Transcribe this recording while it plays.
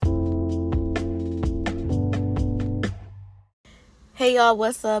Hey y'all,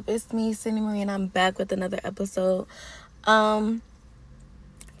 what's up? It's me, SydneyMarie, and I'm back with another episode. To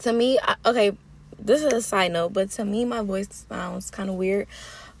me, okay, this is a side note, but to me, my voice sounds kind of weird.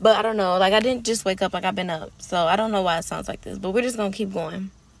 But I don't know, like I didn't just wake up, like I've been up. So I don't know why it sounds like this, but we're just gonna keep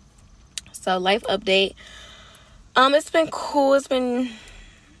going. So life update. It's been cool. Okay,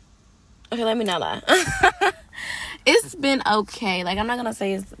 let me not lie. It's been okay. Like I'm not gonna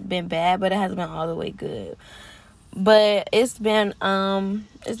say it's been bad, but it hasn't been all the way good. But it's been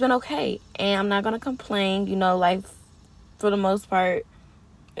okay, and I'm not gonna complain. You know, like for the most part,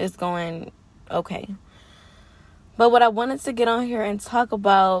 it's going okay. But what I wanted to get on here and talk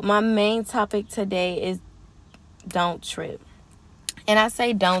about, my main topic today is don't trip. And I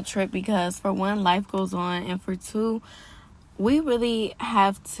say don't trip because for one, life goes on, and for two, we really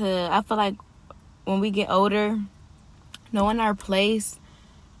have to. I feel like when we get older, knowing our place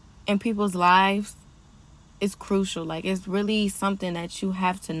in people's lives is crucial. Like it's really something that you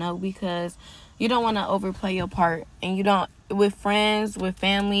have to know because you don't want to overplay your part, and you don't, with friends, with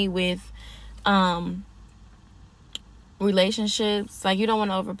family, with relationships, like you don't want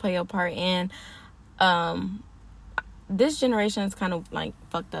to overplay your part. And this generation is kind of like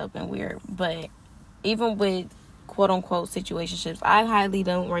fucked up and weird, but even with quote unquote situationships, I highly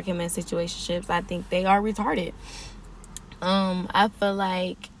don't recommend situationships. I think they are retarded. I feel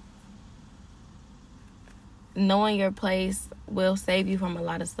like knowing your place will save you from a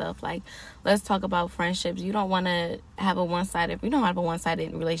lot of stuff. Like, let's talk about friendships. You don't want to have a one-sided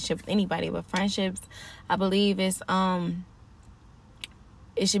relationship with anybody, but friendships, I believe it's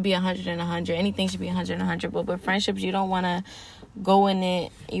it should be 100 and 100. Anything should be 100 and 100. But with friendships, you don't want to go in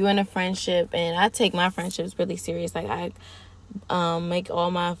it. You in a friendship, and I take my friendships really serious. Like I make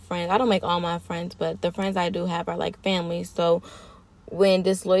all my friends. I don't make all my friends, but the friends I do have are like family. So when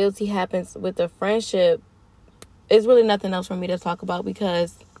disloyalty happens with a friendship, it's really nothing else for me to talk about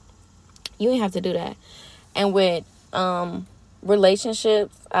because you ain't have to do that. And with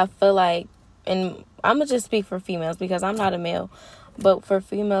relationships, I feel like, and I'm going to just speak for females because I'm not a male, but for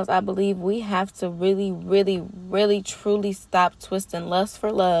females, I believe we have to really, really, really, truly stop twisting lust for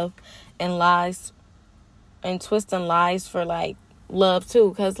love and lies, and twisting lies for like love too.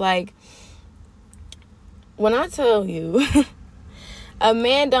 Because like, when I tell you, a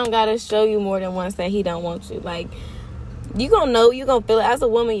man don't gotta show you more than once that he don't want you. Like, you gonna know, you gonna feel it. As a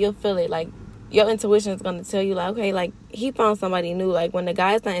woman, you'll feel it. Like, your intuition is gonna tell you, like, okay, like, he found somebody new. Like, when the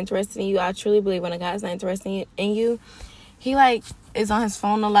guy's not interested in you, I truly believe when a guy's not interested in you, he, like, is on his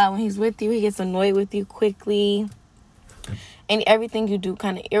phone a lot when he's with you. He gets annoyed with you quickly. And everything you do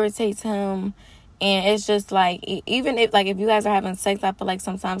kind of irritates him. And it's just, like, even if you guys are having sex, I feel like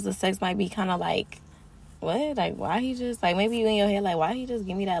sometimes the sex might be kind of, like, what? Like, why he just, like, maybe you in your head, like, why he just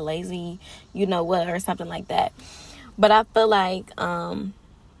give me that lazy, you know what, or something like that. But I feel like,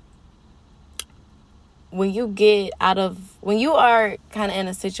 when you are kind of in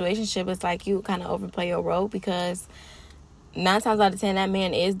a situationship, it's like you kind of overplay your role because 9 times out of 10, that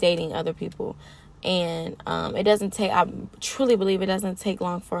man is dating other people. And, I truly believe it doesn't take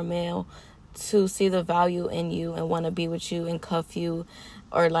long for a male to see the value in you and want to be with you and cuff you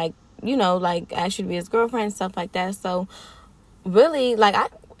or, like, you know, like, ask you to be his girlfriend and stuff like that. So, really, like, I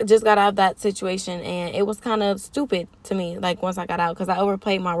just got out of that situation, and it was kind of stupid to me, like, once I got out, because I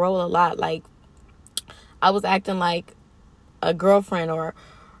overplayed my role a lot. Like, I was acting like a girlfriend or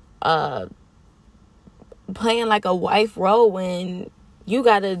playing like a wife role when you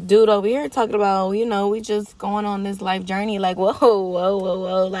got a dude over here talking about, you know, we just going on this life journey. Like,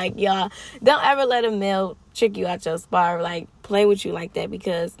 whoa. Like, y'all, don't ever let a male trick you out your spot or, like, play with you like that,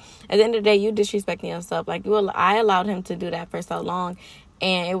 because at the end of the day, you disrespecting yourself. Like, I allowed him to do that for so long,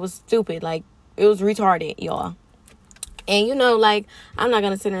 and it was stupid. Like, it was retarded, y'all. And, you know, like, I'm not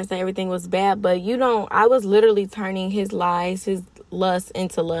going to sit there and say everything was bad, but, you know, I was literally turning his lies, his lust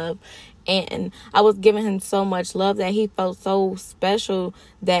into love. And I was giving him so much love that he felt so special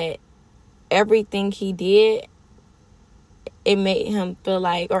that everything he did, it made him feel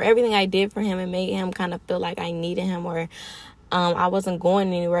like, or everything I did for him, it made him kind of feel like I needed him, or I wasn't going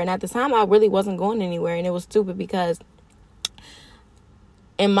anywhere. And at the time, I really wasn't going anywhere. And it was stupid because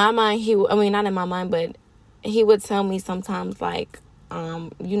in my mind, not in my mind, but he would tell me sometimes, like,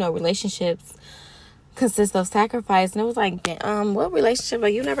 you know, relationships consist of sacrifice. And it was like, what relationship?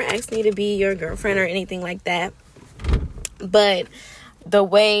 Like, you never asked me to be your girlfriend or anything like that. But the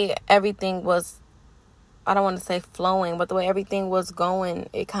way everything was, I don't want to say flowing, but the way everything was going,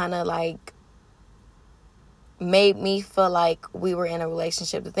 it kind of like made me feel like we were in a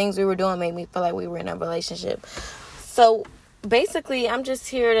relationship. The things we were doing made me feel like we were in a relationship. So basically, I'm just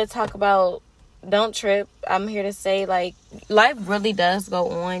here to talk about don't trip. I'm here to say, like, life really does go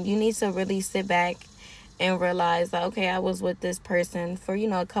on. You need to really sit back and realize that, okay, I was with this person for,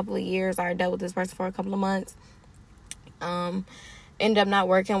 a couple of years. I dealt with this person for a couple of months. Ended up not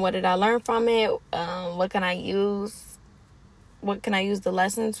working. What did I learn from it? What can I use? What can I use the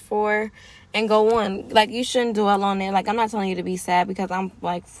lessons for? And go on. Like, you shouldn't dwell on it. Like, I'm not telling you to be sad, because I'm,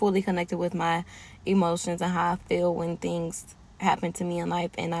 like, fully connected with my emotions and how I feel when things happen to me in life,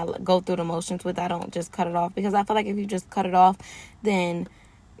 and I go through the emotions with. I don't just cut it off, because I feel like if you just cut it off, then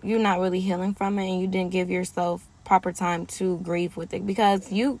you're not really healing from it, and you didn't give yourself proper time to grieve with it.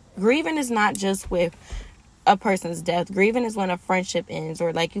 Because grieving is not just with a person's death. Grieving is when a friendship ends,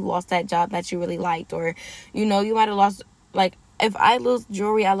 or like you lost that job that you really liked, or you might have lost, like, if I lose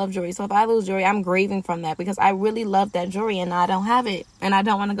jewelry, I love jewelry. So if I lose jewelry, I'm grieving from that, because I really love that jewelry and I don't have it, and I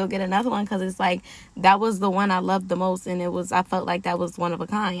don't want to go get another one, because it's like, that was the one I loved the most, and I felt like that was one of a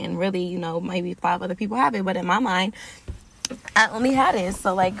kind, and really, maybe 5 other people have it, but in my mind, I only had it.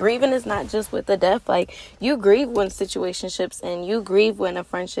 So, like, grieving is not just with the death. Like, you grieve when situationships end. You grieve when a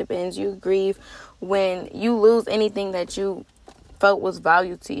friendship ends. You grieve when you lose anything that you felt was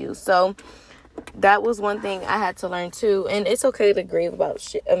valued to you. So, that was one thing I had to learn, too. And it's okay to grieve about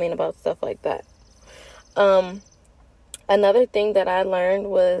stuff like that. Another thing that I learned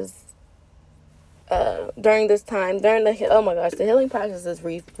was, during this time, the healing process is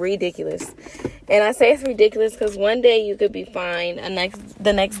ridiculous. And I say it's ridiculous because one day you could be fine,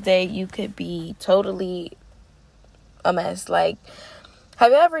 the next day you could be totally a mess. Like,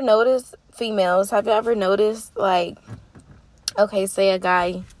 have you ever noticed, females, like, okay, say a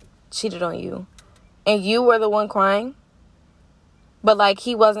guy cheated on you and you were the one crying, but, like,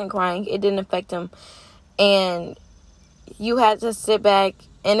 he wasn't crying, it didn't affect him, and you had to sit back,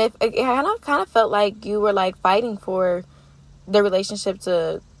 and it kind of felt like you were, like, fighting for the relationship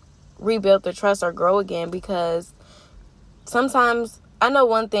to rebuild the trust or grow again. Because sometimes, I know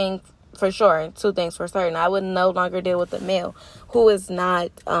one thing for sure, and 2 things for certain: I would no longer deal with a male who is not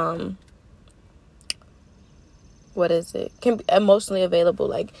can be emotionally available.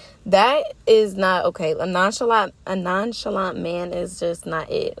 Like, that is not okay. A nonchalant man is just not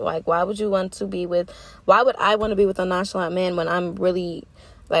it. Like, why would I want to be with a nonchalant man when I'm really,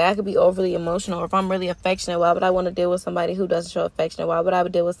 like, I could be overly emotional, or if I'm really affectionate, why would I want to deal with somebody who doesn't show affection? Why would I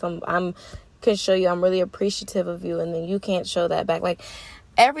deal with can show you I'm really appreciative of you, and then you can't show that back? Like,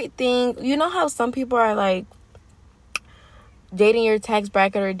 everything, how some people are, like, dating your tax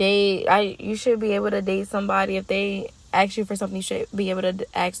bracket, or you should be able to date somebody if they ask you for something, you should be able to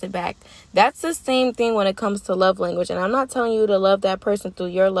ask it back. That's the same thing when it comes to love language. And I'm not telling you to love that person through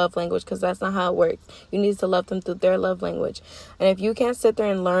your love language, because that's not how it works. You need to love them through their love language. And if you can't sit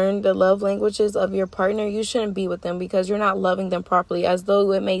there and learn the love languages of your partner, you shouldn't be with them, because you're not loving them properly. As though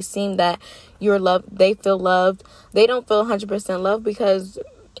it may seem that they feel loved. They don't feel 100% loved, because,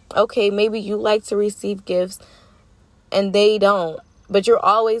 okay, maybe you like to receive gifts and they don't, but you're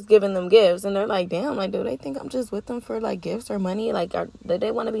always giving them gifts, and they're like, damn, like, do they think I'm just with them for, like, gifts or money? Like, do they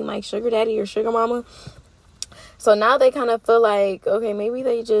want to be my sugar daddy or sugar mama? So now they kind of feel like, okay, maybe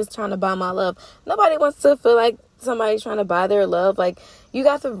they just trying to buy my love. Nobody wants to feel like somebody's trying to buy their love. Like, you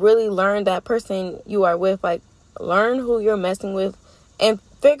got to really learn that person you are with. Like, learn who you're messing with, and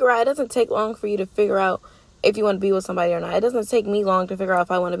figure out. It doesn't take long for you to figure out if you want to be with somebody or not. It doesn't take me long to figure out if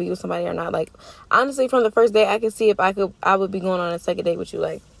I want to be with somebody or not. Like, honestly, from the first day, I could see if I would be going on a second date with you.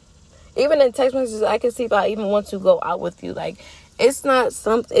 Like, even in text messages, I could see if I even want to go out with you. Like, it's not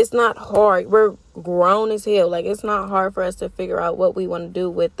hard. We're grown as hell. Like, it's not hard for us to figure out what we want to do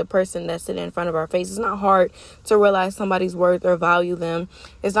with the person that's sitting in front of our face. It's not hard to realize somebody's worth or value them.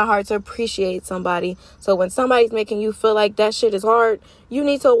 It's not hard to appreciate somebody. So when somebody's making you feel like that shit is hard, you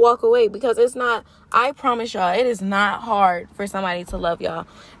need to walk away, because it's not. I promise y'all, it is not hard for somebody to love y'all.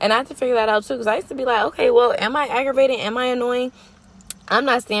 And I had to figure that out too, because I used to be like, okay, well, am I aggravating? Am I annoying? I'm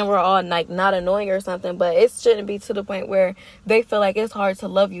not saying we're all, like, not annoying or something, but it shouldn't be to the point where they feel like it's hard to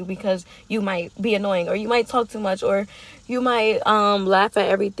love you because you might be annoying, or you might talk too much, or you might laugh at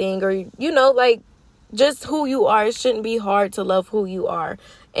everything, or, like, just who you are. It shouldn't be hard to love who you are.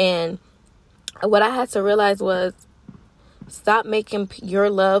 And what I had to realize was, stop making your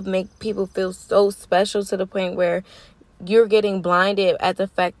love make people feel so special to the point where you're getting blinded at the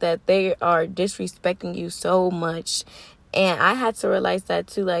fact that they are disrespecting you so much. And I had to realize that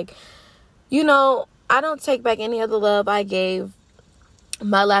too. Like, I don't take back any of the love I gave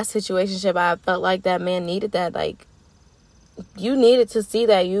my last situationship. I felt like that man needed that. Like, you needed to see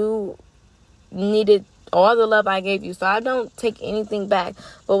that. You needed all the love I gave you. So I don't take anything back.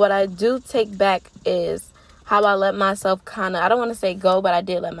 But what I do take back is how I let myself kind of, I don't want to say go, but I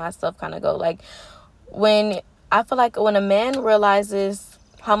did let myself kind of go. Like, I feel like when a man realizes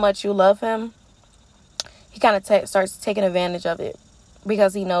how much you love him, he kind of starts taking advantage of it,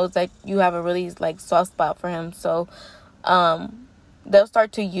 because he knows that you have a really, like, soft spot for him. So, they'll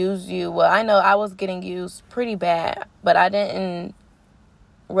start to use you. Well, I know I was getting used pretty bad, but I didn't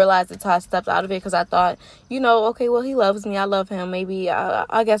realize it until I stepped out of it, because I thought, okay, well, he loves me, I love him, maybe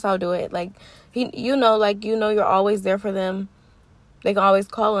I guess I'll do it. Like, you're always there for them, they can always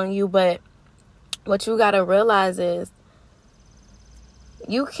call on you. But what you gotta realize is,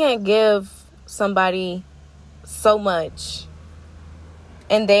 you can't give somebody so much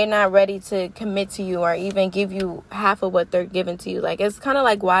and they're not ready to commit to you or even give you half of what they're giving to you. Like, it's kind of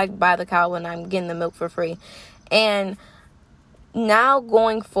like, why buy the cow when I'm getting the milk for free? And now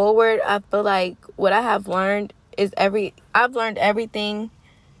going forward, I feel like what I have learned is I've learned everything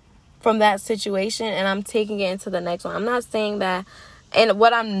from that situation, and I'm taking it into the next one. I'm not saying that, and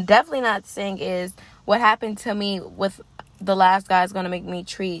what I'm definitely not saying is what happened to me with the last guy is going to make me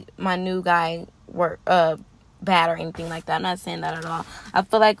treat my new guy bad or anything like that. I'm not saying that at all. I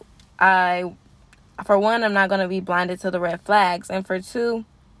feel like for one, I'm not going to be blinded to the red flags. And for two,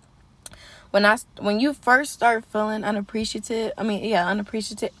 when you first start feeling appreciated,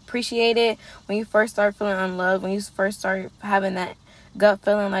 when you first start feeling unloved, when you first start having that gut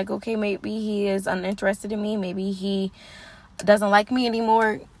feeling like, okay, maybe he is uninterested in me, maybe he doesn't like me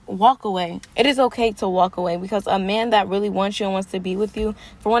anymore, walk away. It is okay to walk away, because a man that really wants you and wants to be with you,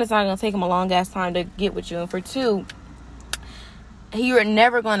 for one, it's not going to take him a long ass time to get with you, and for two, you're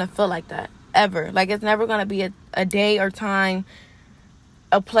never going to feel like that ever. Like, it's never going to be a day or time,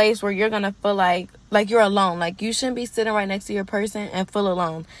 a place where you're going to feel like you're alone. Like, you shouldn't be sitting right next to your person and feel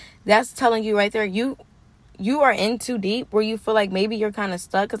alone. That's telling you right there, you are in too deep where you feel like maybe you're kind of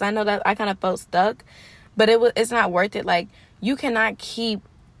stuck. Because I know that I kind of felt stuck, but it's not worth it. Like, you cannot keep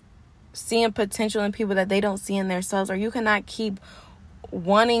seeing potential in people that they don't see in themselves, or you cannot keep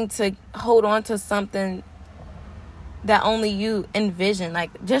wanting to hold on to something that only you envision.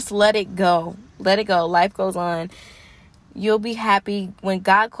 Like, just let it go. Life goes on. You'll be happy. When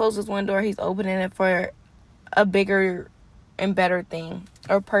God closes one door, he's opening it for a bigger and better thing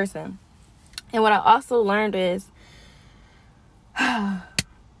or person. And what I also learned is, I'm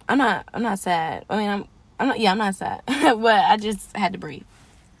not sad. I mean, I'm not sad, but I just had to breathe.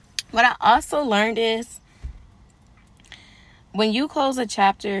 What I also learned is, when you close a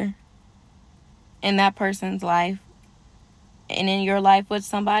chapter in that person's life and in your life with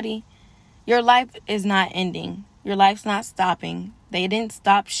somebody, your life is not ending. Your life's not stopping. They didn't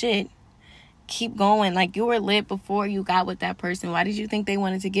stop shit. Keep going. Like, you were lit before you got with that person. Why did you think they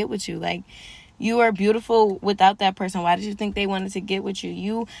wanted to get with you? Like, you were beautiful without that person. Why did you think they wanted to get with you?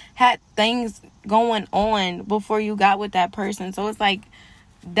 You had things going on before you got with that person. So it's like,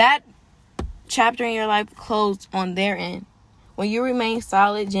 that chapter in your life closed on their end. When you remain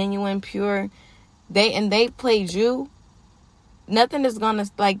solid, genuine, pure, they played you, nothing is gonna,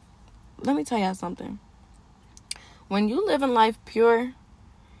 like, let me tell y'all something. When you live in life pure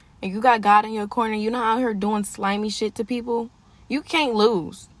and you got God in your corner, you're not out here doing slimy shit to people, you can't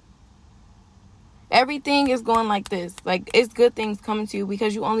lose. Everything is going like this. Like, it's good things coming to you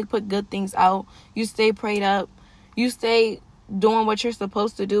because you only put good things out. You stay prayed up. You stay doing what you're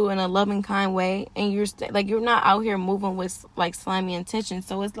supposed to do in a loving, kind way, and you're not out here moving with, like, slimy intentions.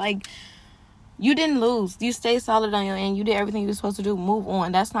 So it's like, you didn't lose. You stay solid on your end. You did everything you were supposed to do. Move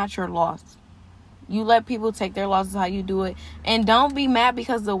on. That's not your loss. You let people take their losses how you do it, and don't be mad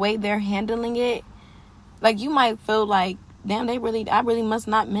because the way they're handling it. Like, you might feel like, damn, I really must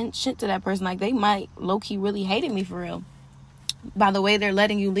not meant shit to that person. Like, they might low-key really hated me for real by the way they're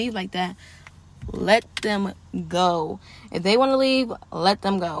letting you leave like that. Let them go. If they want to leave, let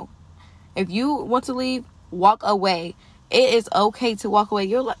them go. If you want to leave, walk away. It is okay to walk away.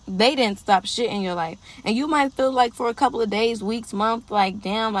 They didn't stop shit in your life. And you might feel like for a couple of days, weeks, months, like,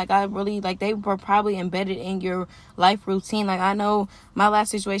 damn, like, they were probably embedded in your life routine. Like, I know my last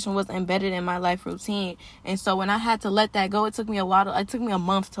situation was embedded in my life routine. And so when I had to let that go, it took me a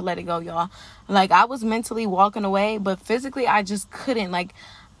month to let it go, y'all. Like, I was mentally walking away, but physically I just couldn't. Like,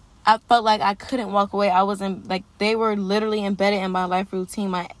 I felt like I couldn't walk away. I wasn't, like, they were literally embedded in my life routine,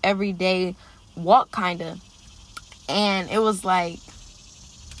 my everyday walk, kind of. And it was like,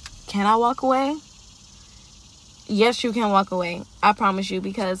 can I walk away? Yes, you can walk away. I promise you.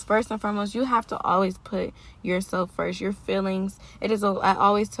 Because first and foremost, you have to always put yourself first. Your feelings. I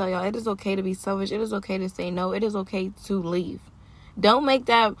always tell y'all, it is okay to be selfish. It is okay to say no. It is okay to leave. Don't make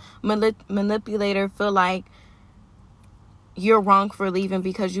that manipulator feel like you're wrong for leaving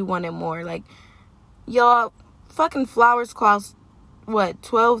because you wanted more. Like, Y'all, fucking flowers cost, what,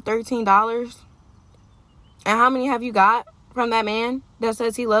 $12, $13? And how many have you got from that man that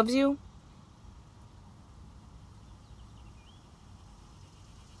says he loves you?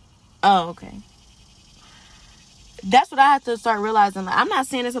 Oh, okay. That's what I have to start realizing. Like, I'm not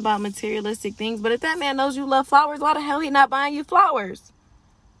saying it's about materialistic things, but if that man knows you love flowers, why the hell he not buying you flowers?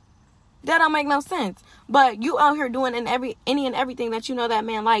 That don't make no sense. But you out here doing any and everything that you know that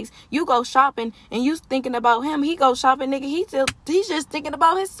man likes. You go shopping and you thinking about him. He go shopping, nigga. He's just thinking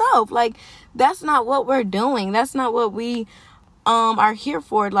about himself. Like, that's not what we're doing. That's not what we are here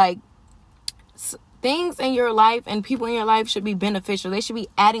for. Like, things in your life and people in your life should be beneficial. They should be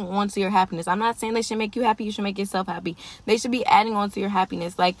adding on to your happiness. I'm not saying they should make you happy. You should make yourself happy. They should be adding on to your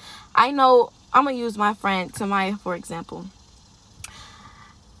happiness. Like, I know, I'm going to use my friend Tamaya, for example.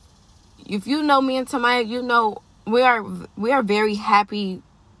 If you know me and Tamaya, you know we are very happy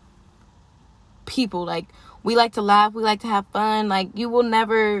people. Like, we like to laugh. We like to have fun. Like, you will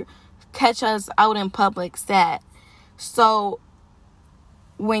never catch us out in public sad. So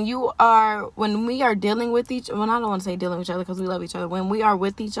when we are dealing with I don't want to say dealing with each other because we love each other. When we are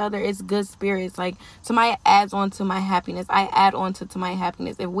with each other, it's good spirits. Like, Tamaya adds on to my happiness. I add on to my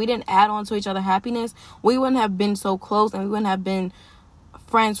happiness. If we didn't add on to each other's happiness, we wouldn't have been so close and we wouldn't have been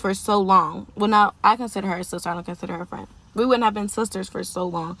friends for so long. Well, now I consider her a sister. I don't consider her a friend. We wouldn't have been sisters for so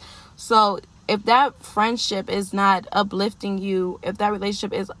long. So if that friendship is not uplifting you, if that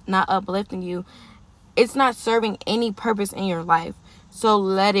relationship is not uplifting you, it's not serving any purpose in your life. So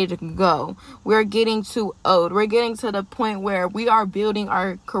let it go. We're getting too old. We're getting to the point where we are building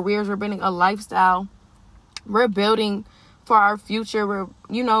our careers. We're building a lifestyle. We're building for our future.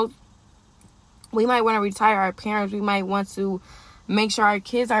 We might want to retire our parents. We might want to make sure our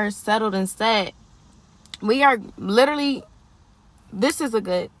kids are settled and set. We are literally, this is a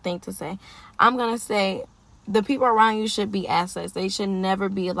good thing to say. I'm going to say the people around you should be assets. They should never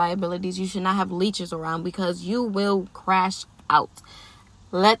be liabilities. You should not have leeches around because you will crash out.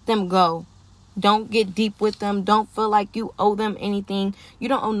 Let them go. Don't get deep with them. Don't feel like you owe them anything. You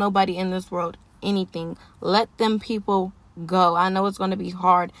don't owe nobody in this world anything. Let them people go. I know it's going to be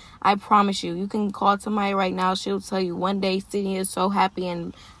hard. I promise you. You can call Tamaya right now. She'll tell you one day Sydney is so happy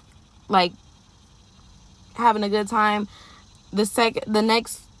and like having a good time. The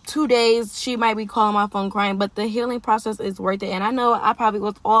next 2 days she might be calling my phone crying, but the healing process is worth it. And I know I probably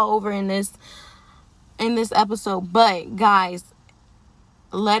was all over in this episode, but guys,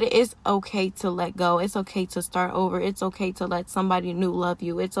 it's okay to let go. It's okay to start over. It's okay to let somebody new love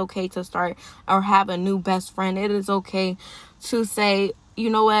you. It's okay to start or have a new best friend. It is okay to say, you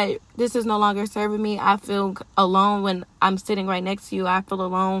know what, this is no longer serving me. I feel alone when I'm sitting right next to you. I feel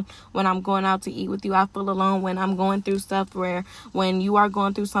alone when I'm going out to eat with you. I feel alone when I'm going through stuff where when you are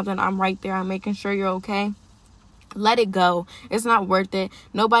going through something, I'm right there. I'm making sure you're okay. Let it go. It's not worth it.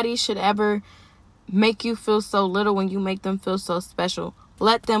 Nobody should ever make you feel so little when you make them feel so special.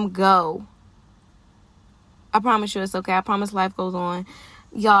 Let them go. I promise you it's okay. I promise life goes on.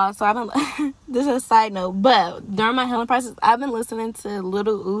 Y'all, so I've been, this is a side note, but during my healing process, I've been listening to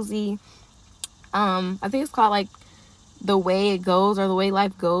Little Uzi. I think it's called like The Way It Goes or The Way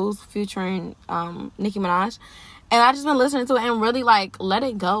Life Goes, featuring Nicki Minaj. And I just been listening to it and really like let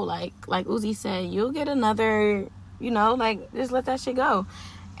it go. Like Uzi said, you'll get another, like just let that shit go.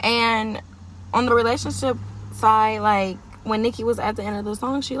 And on the relationship side, like when Nicki was at the end of the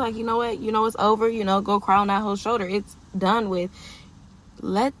song, she like, you know what, it's over, go cry on that whole shoulder. It's done with.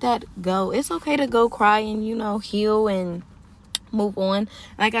 Let that go. It's okay to go cry and, heal and move on.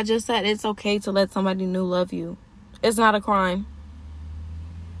 Like I just said, it's okay to let somebody new love you. It's not a crime.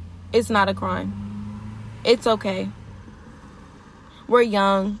 It's not a crime. It's okay. We're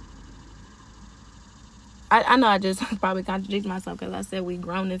young. I know I just probably contradict myself because I said we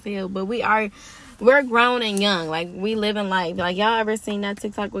grown as hell, but we're grown and young. Like, we live in life. Like, y'all ever seen that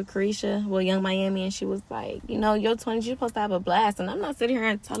TikTok with Carisha? Well, Young Miami, and she was like, your 20s, you're supposed to have a blast. And I'm not sitting here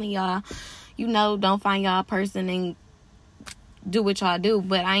and telling y'all, don't find y'all a person and do what y'all do.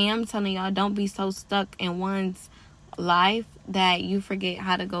 But I am telling y'all, don't be so stuck in one's life that you forget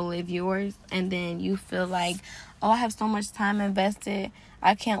how to go live yours. And then you feel like, oh, I have so much time invested,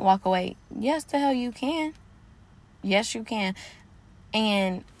 I can't walk away. Yes, the hell you can. Yes, you can.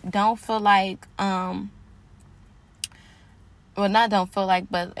 And don't feel like, but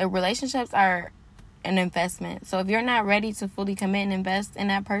relationships are an investment. So if you're not ready to fully commit and invest in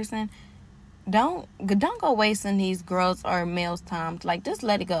that person, don't go wasting these girls or males' time. Like, just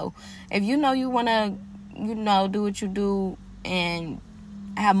let it go. If you know you want to, do what you do and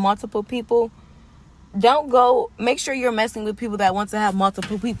have multiple people, make sure you're messing with people that want to have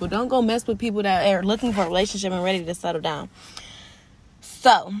multiple people. Don't go mess with people that are looking for a relationship and ready to settle down.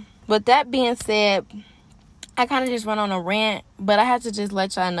 So, with that being said, I kind of just went on a rant, but I had to just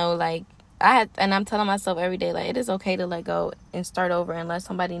let y'all know, like, and I'm telling myself every day, like, it is okay to let go and start over and let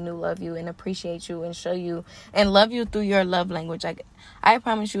somebody new love you and appreciate you and show you and love you through your love language. Like, I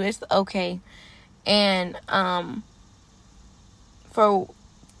promise you, it's okay. And,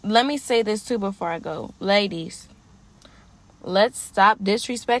 let me say this too before I go. Ladies, let's stop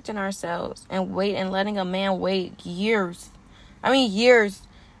disrespecting ourselves and letting a man wait years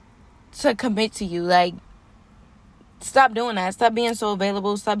to commit to you. Like, stop doing that. Stop being so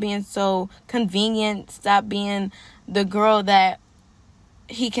available. Stop being so convenient. Stop being the girl that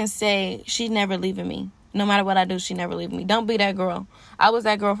he can say, she's never leaving me. No matter what I do, she never leaving me. Don't be that girl. I was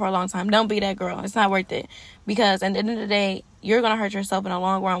that girl for a long time. Don't be that girl. It's not worth it. Because at the end of the day, you're going to hurt yourself in the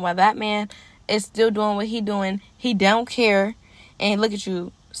long run. While that man is still doing what he doing, he don't care. And look at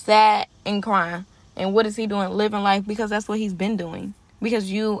you, sad and crying. And what is he doing? Living life, because that's what he's been doing. Because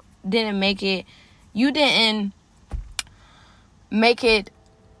you didn't make it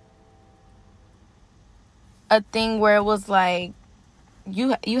a thing where it was like,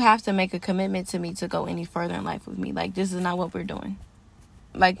 you have to make a commitment to me to go any further in life with me. Like, this is not what we're doing.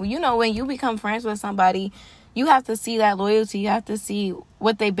 Like, when you become friends with somebody, you have to see that loyalty. You have to see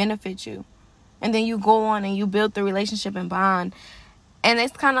what they benefit you. And then you go on and you build the relationship and bond. And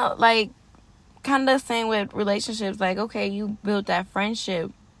it's kind of the same with relationships. Like, okay, you built that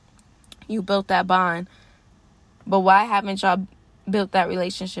friendship. You built that bond. But why haven't y'all built that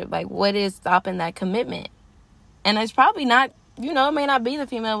relationship? Like, what is stopping that commitment? And it's probably not, it may not be the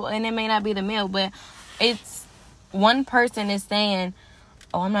female and it may not be the male, but it's one person is saying,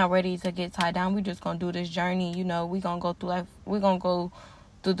 oh, I'm not ready to get tied down. We're just going to do this journey. We're going to go through life. We're going to go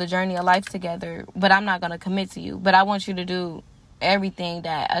through the journey of life together, but I'm not going to commit to you. But I want you to do everything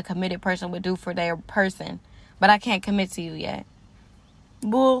that a committed person would do for their person, but I can't commit to you yet.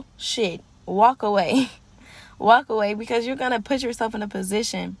 Bullshit. Walk away. Walk away, because you're going to put yourself in a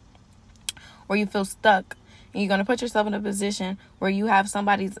position where you feel stuck. And you're going to put yourself in a position where you have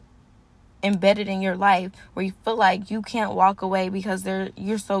somebody's embedded in your life where you feel like you can't walk away because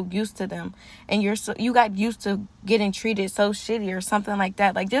you're so used to them, and you got used to getting treated so shitty or something like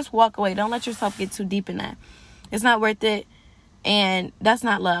that. Like, just walk away. Don't let yourself get too deep in that. It's not worth it, and that's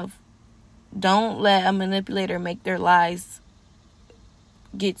not love. Don't let a manipulator make their lies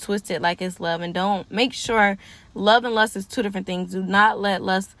get twisted like it's love. And don't make sure love and lust is two different things.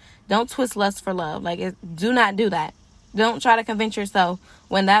 Don't twist lust for love. Like, do not do that. Don't try to convince yourself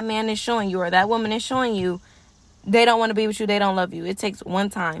when that man is showing you or that woman is showing you they don't want to be with you, they don't love you. It takes one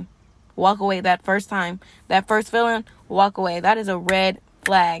time. Walk away that first time. That first feeling, walk away. That is a red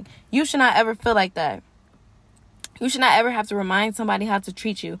flag. You should not ever feel like that. You should not ever have to remind somebody how to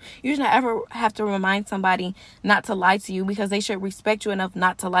treat you. You should not ever have to remind somebody not to lie to you, because they should respect you enough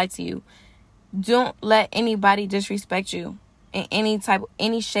not to lie to you. Don't let anybody disrespect you. In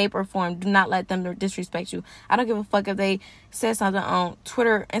any shape or form. Do not let them disrespect you. I don't give a fuck if they said something on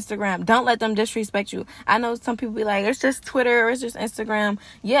Twitter, Instagram. Don't let them disrespect you. I know some people be like, it's just Twitter or it's just Instagram.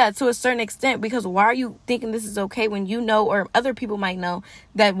 Yeah, to a certain extent, because why are you thinking this is okay when you know, or other people might know,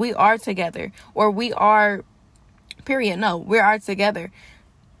 that we are together, or we are, period. No, we are together.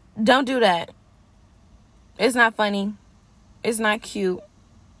 Don't do that. It's not funny. It's not cute.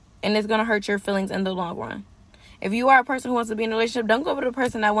 And it's going to hurt your feelings in the long run. If you are a person who wants to be in a relationship, don't go with a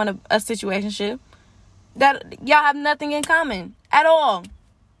person that wants a situationship. That y'all have nothing in common at all.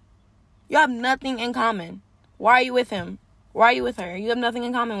 You have nothing in common. Why are you with him? Why are you with her? You have nothing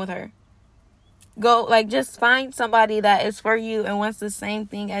in common with her. Just find somebody that is for you and wants the same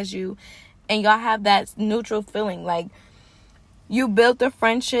thing as you, and y'all have that neutral feeling. Like, you built a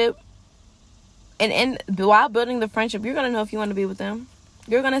friendship, and while building the friendship, you're gonna know if you want to be with them.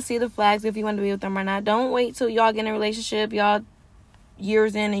 You're going to see the flags if you want to be with them or not. Don't wait till y'all get in a relationship, y'all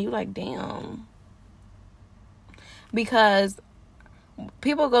years in, and you like, damn. Because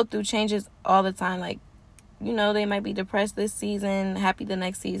people go through changes all the time. Like, they might be depressed this season, happy the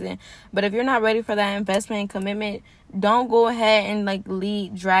next season. But if you're not ready for that investment and commitment, don't go ahead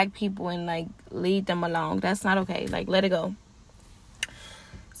and drag people and lead them along. That's not okay. Let it go.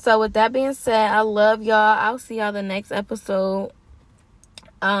 So with that being said, I love y'all. I'll see y'all the next episode.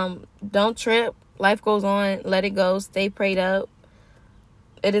 Don't trip. Life goes on. Let it go. Stay prayed up.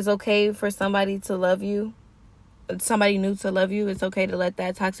 It is okay for somebody to love you. Somebody new to love you. It's okay to let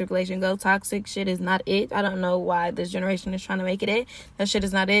that toxic relation go. Toxic shit is not it. I don't know why this generation is trying to make it. That shit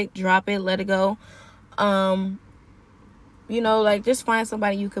is not it. Drop it. Let it go. like, just find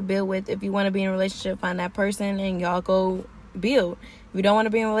somebody you could build with. If you want to be in a relationship, find that person and y'all go build. If you don't want to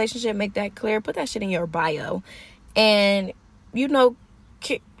be in a relationship, make that clear. Put that shit in your bio. And,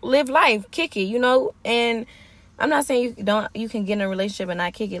 live life. Kick it, And I'm not saying you can get in a relationship and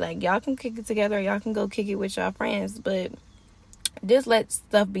not kick it. Like, y'all can kick it together. Y'all can go kick it with y'all friends. But just let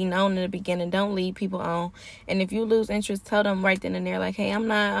stuff be known in the beginning. Don't lead people on. And if you lose interest, tell them right then and there, like, hey,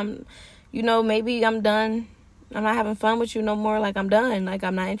 maybe I'm done. I'm not having fun with you no more. Like, I'm done. Like,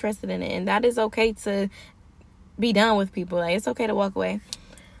 I'm not interested in it. And that is okay to be done with people. Like, it's okay to walk away.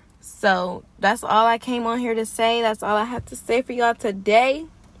 So that's all I came on here to say. That's all I have to say for y'all today.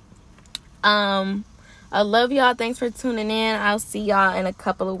 I love y'all. Thanks for tuning in. I'll see y'all in a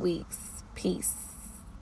couple of weeks. Peace.